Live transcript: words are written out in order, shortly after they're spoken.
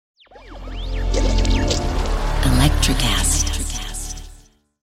Electrocast.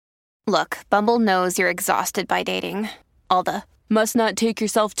 Look, Bumble knows you're exhausted by dating. All the must not take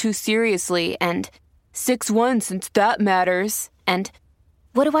yourself too seriously and 6'1" since that matters. And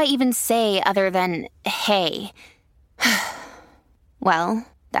what do I even say other than hey? Well,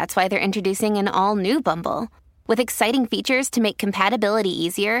 that's why they're introducing an all-new Bumble with exciting features to make compatibility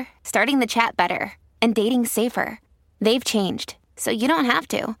easier, starting the chat better, and dating safer. They've changed, so you don't have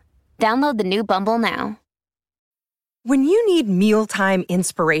to. Download the new Bumble now. When you need mealtime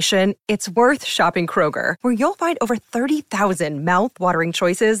inspiration, it's worth shopping Kroger, where you'll find over 30,000 mouth-watering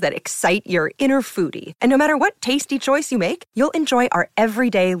choices that excite your inner foodie. And no matter what tasty choice you make, you'll enjoy our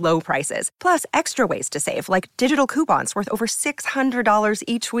everyday low prices, plus extra ways to save, like digital coupons worth over $600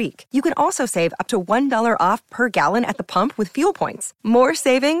 each week. You can also save up to $1 off per gallon at the pump with fuel points. More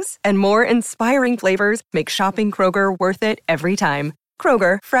savings and more inspiring flavors make shopping Kroger worth it every time.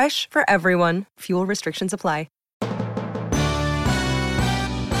 Kroger, fresh for everyone. Fuel restrictions apply.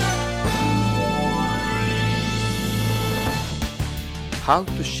 How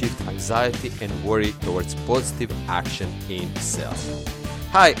to shift anxiety and worry towards positive action in sales.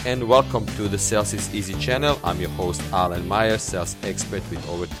 Hi, and welcome to the Sales is Easy channel. I'm your host, Alan Meyer, sales expert with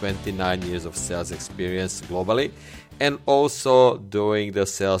over 29 years of sales experience globally, and also doing the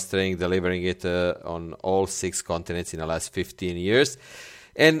sales training, delivering it on all 6 continents in the last 15 years.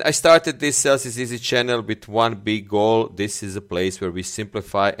 And I started this Sales is Easy channel with one big goal. This is a place where we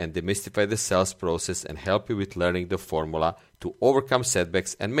simplify and demystify the sales process and help you with learning the formula to overcome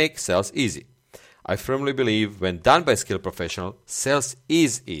setbacks and make sales easy. I firmly believe when done by a skilled professional, sales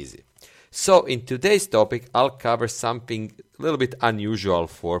is easy. So in today's topic, I'll cover something a little bit unusual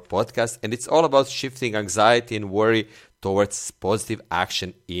for podcast, and it's all about shifting anxiety and worry towards positive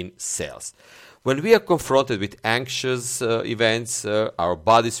action in sales. When we are confronted with anxious events, our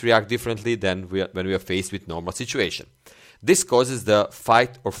bodies react differently than when we are faced with normal situation. This causes the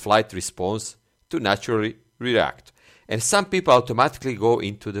fight or flight response to naturally react. And some people automatically go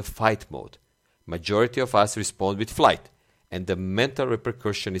into the fight mode. Majority of us respond with flight, and the mental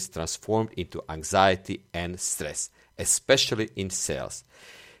repercussion is transformed into anxiety and stress, especially in sales.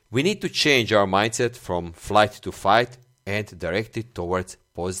 We need to change our mindset from flight to fight and direct it towards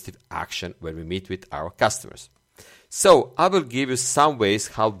positive action when we meet with our customers. So I will give you some ways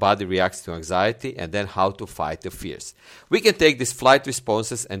how body reacts to anxiety and then how to fight the fears. We can take these flight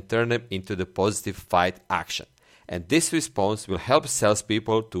responses and turn them into the positive fight action. And this response will help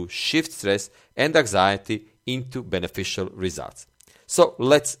salespeople to shift stress and anxiety into beneficial results. So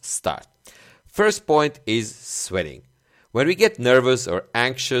let's start. First point is sweating. When we get nervous or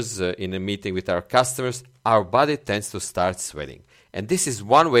anxious in a meeting with our customers, our body tends to start sweating. And this is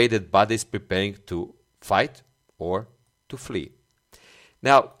one way that body is preparing to fight or to flee.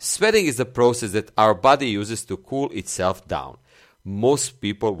 Now, sweating is the process that our body uses to cool itself down. Most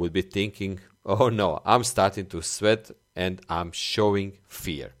people would be thinking, oh no, I'm starting to sweat and I'm showing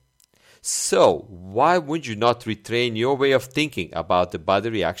fear. So, why would you not retrain your way of thinking about the body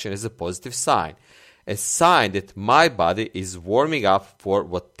reaction as a positive sign? A sign that my body is warming up for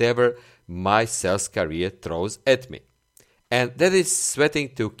whatever my sales career throws at me. And that is sweating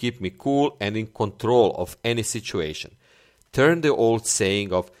to keep me cool and in control of any situation. Turn the old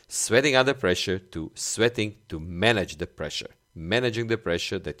saying of sweating under pressure to sweating to manage the pressure. Managing the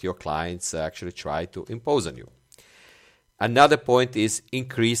pressure that your clients actually try to impose on you. Another point is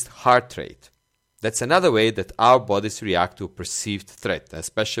increased heart rate. That's another way that our bodies react to perceived threat,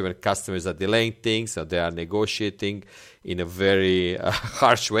 especially when customers are delaying things or they are negotiating in a very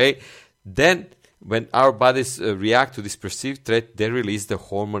harsh way. Then, when our bodies react to this perceived threat, they release the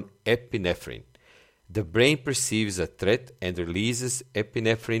hormone epinephrine. The brain perceives a threat and releases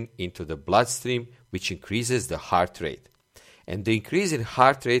epinephrine into the bloodstream, which increases the heart rate. And the increase in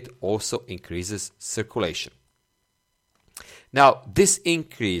heart rate also increases circulation. Now, this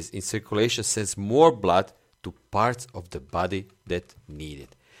increase in circulation sends more blood to parts of the body that need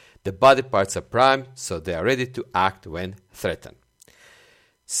it. The body parts are primed, so they are ready to act when threatened.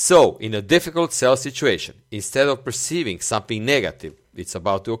 So, in a difficult sales situation, instead of perceiving something negative it's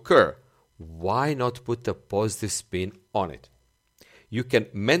about to occur, why not put a positive spin on it? You can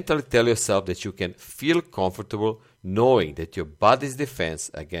mentally tell yourself that you can feel comfortable knowing that your body's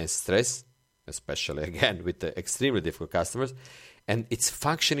defense against stress, especially again with the extremely difficult customers, and it's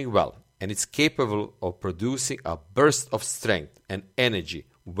functioning well and it's capable of producing a burst of strength and energy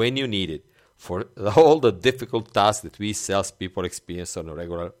when you need it for all the difficult tasks that we salespeople experience on a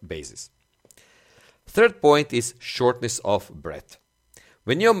regular basis. Third point is shortness of breath.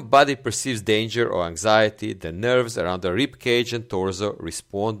 When your body perceives danger or anxiety, the nerves around the rib cage and torso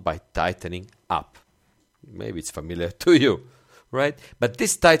respond by tightening up. maybe it's familiar to you, right? But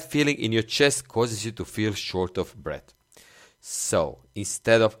this tight feeling in your chest causes you to feel short of breath. So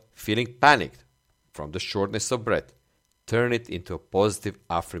instead of feeling panicked from the shortness of breath, turn it into a positive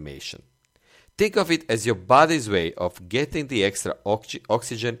affirmation. Think of it as your body's way of getting the extra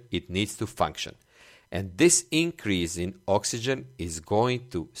oxygen it needs to function. And this increase in oxygen is going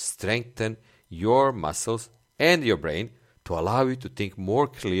to strengthen your muscles and your brain to allow you to think more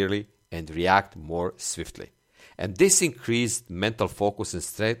clearly and react more swiftly. And this increased mental focus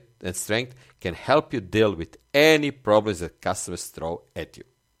and strength can help you deal with any problems that customers throw at you.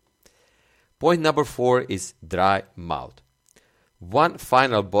 Point number 4 is dry mouth. One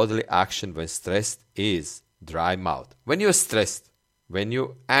final bodily action when stressed is dry mouth. When you're stressed, when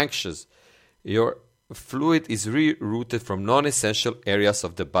you're anxious, your fluid is rerouted from non-essential areas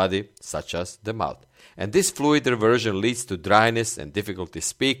of the body, such as the mouth. And this fluid reversion leads to dryness and difficulty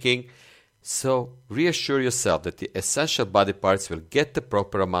speaking. So reassure yourself that the essential body parts will get the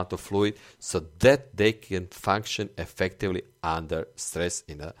proper amount of fluid so that they can function effectively under stress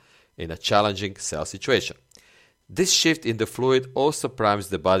in a challenging sales situation. This shift in the fluid also primes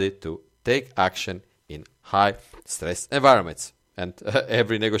the body to take action in high stress environments. And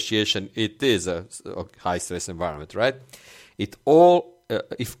every negotiation, it is a high stress environment, right? If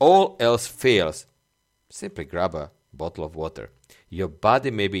all else fails, simply grab a bottle of water. Your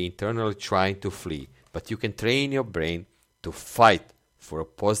body may be internally trying to flee, but you can train your brain to fight for a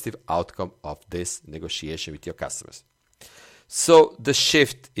positive outcome of this negotiation with your customers. So the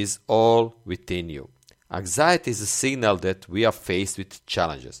shift is all within you. Anxiety is a signal that we are faced with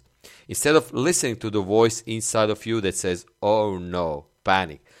challenges. Instead of listening to the voice inside of you that says, "Oh no,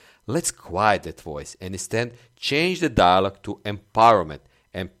 panic," let's quiet that voice and instead change the dialogue to empowerment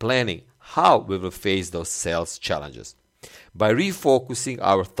and planning how we will face those sales challenges. By refocusing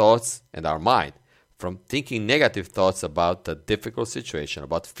our thoughts and our mind from thinking negative thoughts about the difficult situation,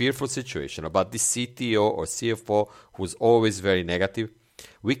 about fearful situation, about the CTO or CFO who's always very negative,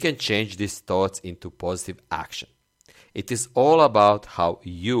 we can change these thoughts into positive action. It is all about how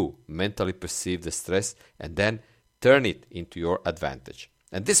you mentally perceive the stress and then turn it into your advantage.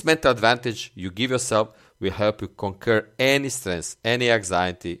 And this mental advantage you give yourself will help you conquer any stress, any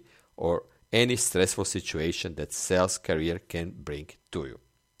anxiety, or any stressful situation that sales career can bring to you.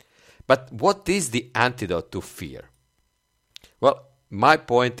 But what is the antidote to fear? Well, my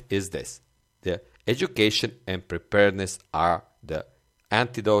point is this. The education and preparedness are the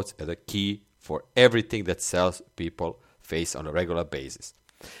antidotes and the key for everything that sales people face on a regular basis.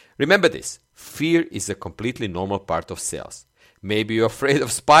 Remember this, fear is a completely normal part of sales. Maybe you're afraid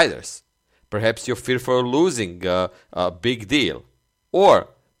of spiders. Perhaps you're fearful of losing a big deal. Or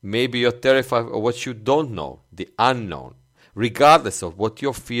maybe you're terrified of what you don't know, the unknown. Regardless of what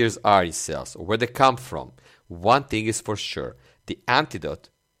your fears are in sales or where they come from, one thing is for sure. The antidote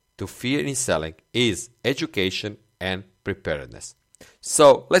to fear in selling is education and preparedness.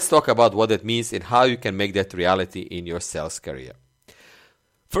 So let's talk about what that means and how you can make that reality in your sales career.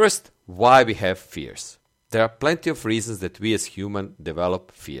 First, why we have fears. There are plenty of reasons that we as humans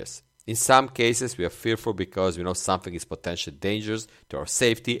develop fears. In some cases, we are fearful because we know something is potentially dangerous to our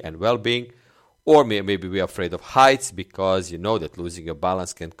safety and well-being, or maybe we are afraid of heights because you know that losing your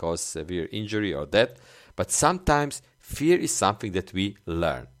balance can cause severe injury or death. But sometimes fear is something that we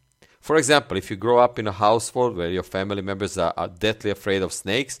learn. For example, if you grow up in a household where your family members are deathly afraid of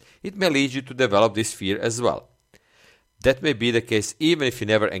snakes, it may lead you to develop this fear as well. That may be the case even if you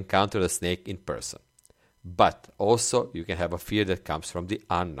never encountered a snake in person. But also you can have a fear that comes from the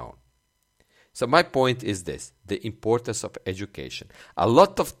unknown. So my point is this, the importance of education. A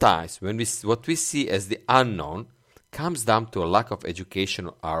lot of times what we see as the unknown comes down to a lack of education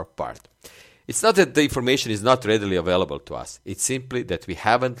on our part. It's not that the information is not readily available to us. It's simply that we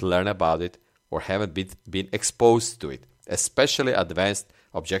haven't learned about it or haven't been exposed to it, especially advanced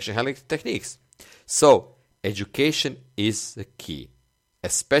objection handling techniques. So education is the key,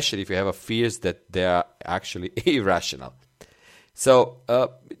 especially if you have fears that they are actually irrational. So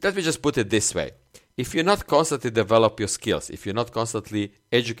let me just put it this way. If you're not constantly develop your skills, if you're not constantly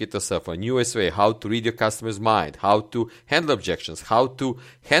educate yourself on newest way, how to read your customer's mind, how to handle objections, how to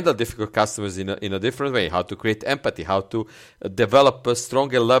handle difficult customers in a different way, how to create empathy, how to develop a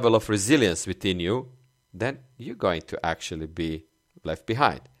stronger level of resilience within you, then you're going to actually be left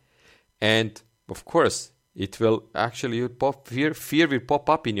behind. And of course, it will actually fear will pop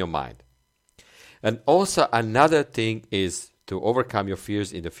up in your mind. And also another thing is, to overcome your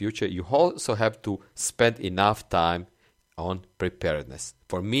fears in the future, you also have to spend enough time on preparedness.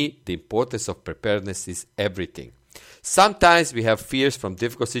 For me, the importance of preparedness is everything. Sometimes we have fears from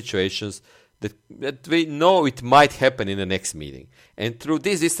difficult situations that we know it might happen in the next meeting. And through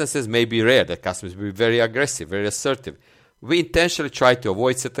these instances may be rare that customers will be very aggressive, very assertive. We intentionally try to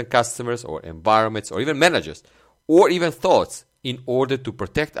avoid certain customers or environments or even managers or even thoughts in order to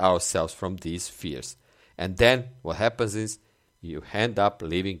protect ourselves from these fears. And then what happens is you end up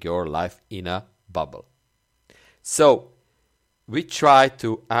living your life in a bubble. So we try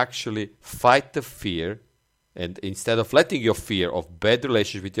to actually fight the fear, and instead of letting your fear of bad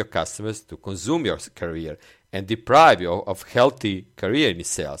relationship with your customers to consume your career and deprive you of healthy career in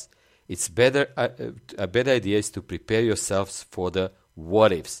sales, it's better. A better idea is to prepare yourselves for the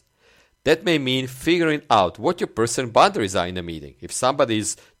what ifs. That may mean figuring out what your personal boundaries are in a meeting. If somebody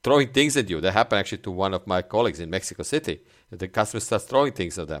is throwing things at you, that happened actually to one of my colleagues in Mexico City. The customer starts throwing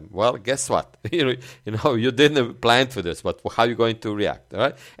things at them. Well, guess what? you didn't plan for this, but how are you going to react? All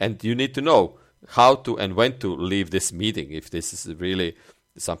right? And you need to know how to and when to leave this meeting if this is really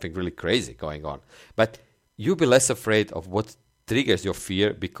something really crazy going on. But you'll be less afraid of what triggers your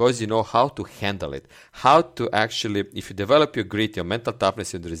fear because you know how to handle it, how to actually, if you develop your grit, your mental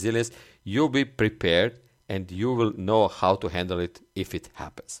toughness, and resilience, you'll be prepared and you will know how to handle it if it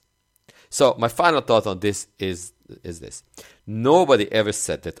happens. So my final thought on this is this. Nobody ever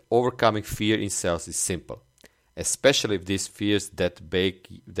said that overcoming fear in sales is simple, especially if these fears that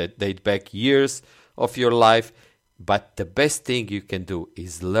date back years of your life. But the best thing you can do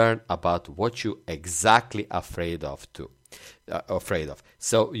is learn about what you're exactly afraid of.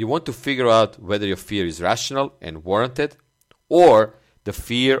 So you want to figure out whether your fear is rational and warranted, or the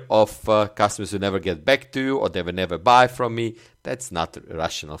fear of customers who never get back to you or they will never buy from me. That's not a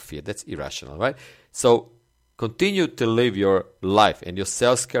rational fear. That's irrational, right? So continue to live your life and your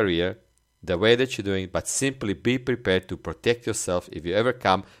sales career the way that you're doing, but simply be prepared to protect yourself if you ever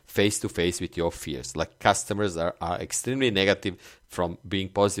come face to face with your fears. Like customers are extremely negative from being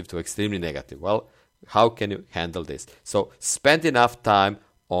positive to extremely negative. Well, how can you handle this? So spend enough time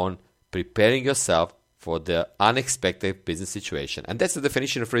on preparing yourself for the unexpected business situation. And that's the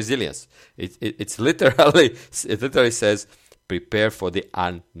definition of resilience. It literally says prepare for the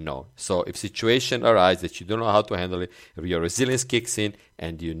unknown. So if situation arises that you don't know how to handle it, your resilience kicks in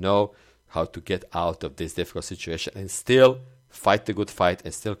and you know how to get out of this difficult situation and still fight the good fight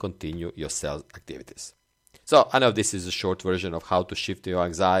and still continue your sales activities. So I know this is a short version of how to shift your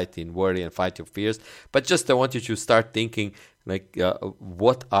anxiety and worry and fight your fears, but just I want you to start thinking like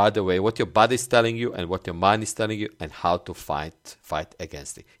what your body is telling you and what your mind is telling you and how to fight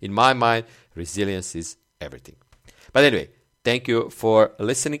against it. In my mind, resilience is everything. But anyway, thank you for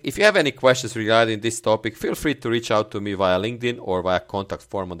listening. If you have any questions regarding this topic, feel free to reach out to me via LinkedIn or via contact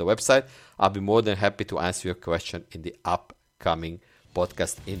form on the website. I'll be more than happy to answer your question in the upcoming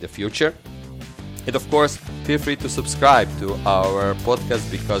podcast in the future. And of course, feel free to subscribe to our podcast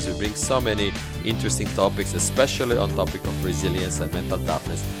because we bring so many interesting topics, especially on topic of resilience and mental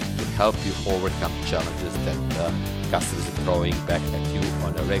toughness to help you overcome challenges that customers are throwing back at you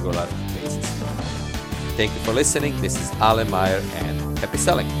on a regular basis. Thank you for listening. This is Alan Meyer and happy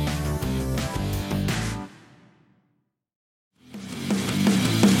selling.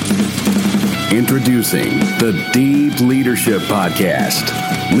 Introducing the Deep Leadership Podcast.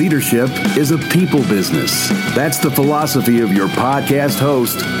 Leadership is a people business. That's the philosophy of your podcast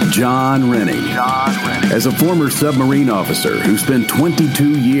host, John Rennie. As a former submarine officer who spent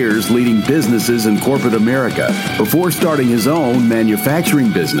 22 years leading businesses in corporate America before starting his own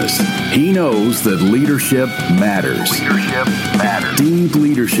manufacturing business, he knows that leadership matters. Deep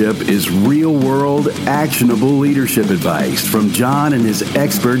Leadership is real-world, actionable leadership advice from John and his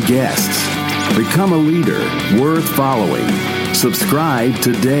expert guests. Become a leader worth following. Subscribe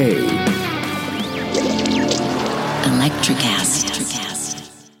today. Electricast.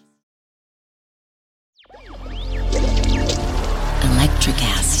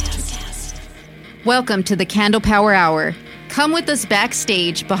 Welcome to the Candle Power Hour. Come with us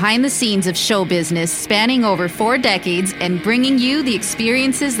backstage behind the scenes of show business spanning over 4 decades and bringing you the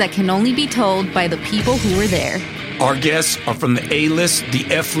experiences that can only be told by the people who were there. Our guests are from the A-list, the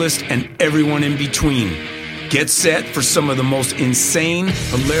F-list, and everyone in between. Get set for some of the most insane,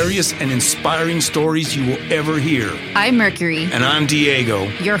 hilarious, and inspiring stories you will ever hear. I'm Mercury. And I'm Diego.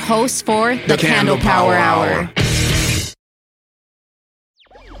 Your hosts for the Candle Power Hour.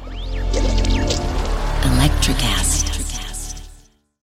 Electricast.